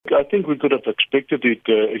I think we could have expected it,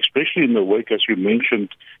 especially in the wake, as you mentioned,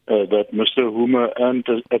 that Mr. Huma and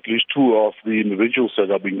at least two of the individuals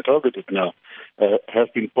that are being targeted now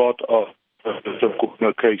have been part of the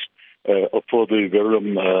Corner case for the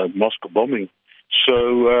Verulam mosque bombing. So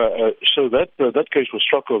that case was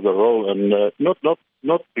struck off the roll, and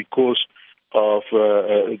not because of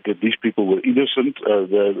that these people were innocent.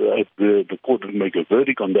 The court didn't make a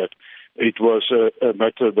verdict on that. It was a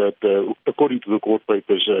matter that, according to the court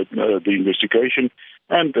papers, the investigation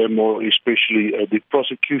and more especially the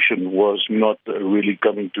prosecution was not really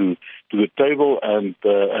coming to the table, and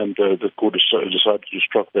the court decided to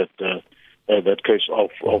struck that case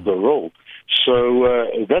off the roll. So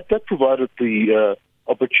that provided the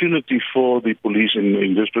opportunity for the police,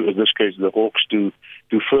 in this case the Hawks, to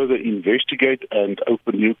further investigate and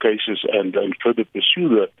open new cases and further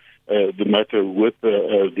pursue the matter with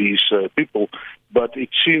these people. But it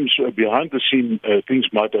seems behind the scene things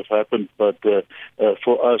might have happened, but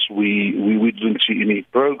for us we didn't see any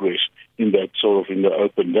progress in that sort of in the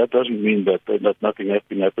open. That doesn't mean that nothing has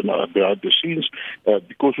been happening behind the scenes,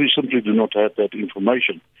 because we simply do not have that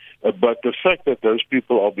information. But the fact that those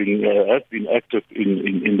people have been active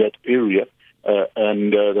in that area,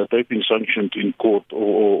 and that they've been sanctioned in court,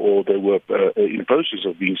 or they were in process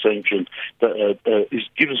of being sanctioned,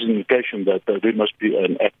 gives us an indication that there must be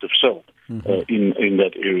an active cell in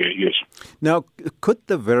that area, yes. Now, could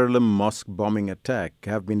the Verulam mosque bombing attack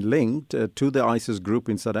have been linked to the ISIS group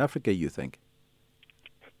in South Africa, you think?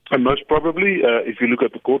 And most probably, if you look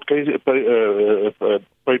at the court case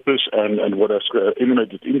papers and what has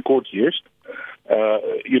emanated in court, yes.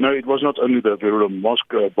 It was not only the Verulam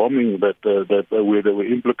mosque bombing that where they were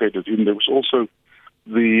implicated in. There was also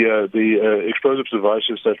the explosive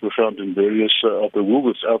devices that were found in various of the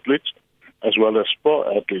Woolworths outlets, as well as Spar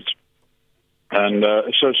outlets. And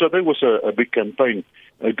so there was a big campaign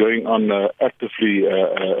going on actively,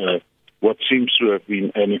 what seems to have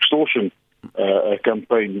been an extortion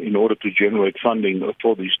campaign in order to generate funding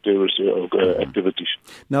for these terrorist activities.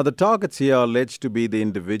 Now, the targets here are alleged to be the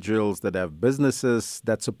individuals that have businesses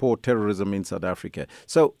that support terrorism in South Africa.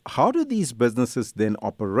 So how do these businesses then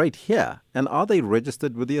operate here, and are they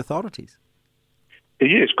registered with the authorities?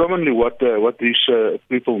 Yes, commonly what these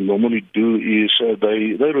people normally do is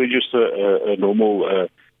they register a normal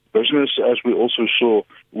business, as we also saw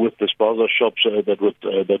with the spaza shops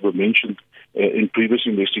that were mentioned in previous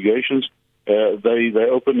investigations. They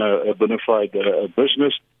open a bona fide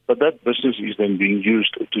business, but that business is then being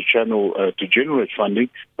used to channel to generate funding,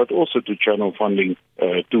 but also to channel funding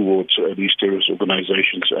towards these terrorist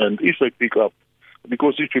organizations. And if they pick up,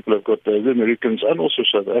 because these people have got the Americans and also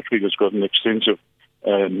South Africa has got an extensive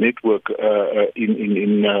network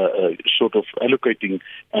in sort of allocating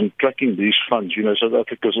and tracking these funds. South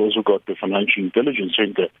Africa's also got the Financial Intelligence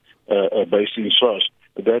Center based in SARS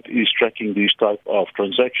that is tracking these type of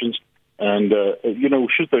transactions. And,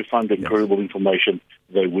 should they find incredible information,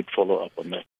 they would follow up on that.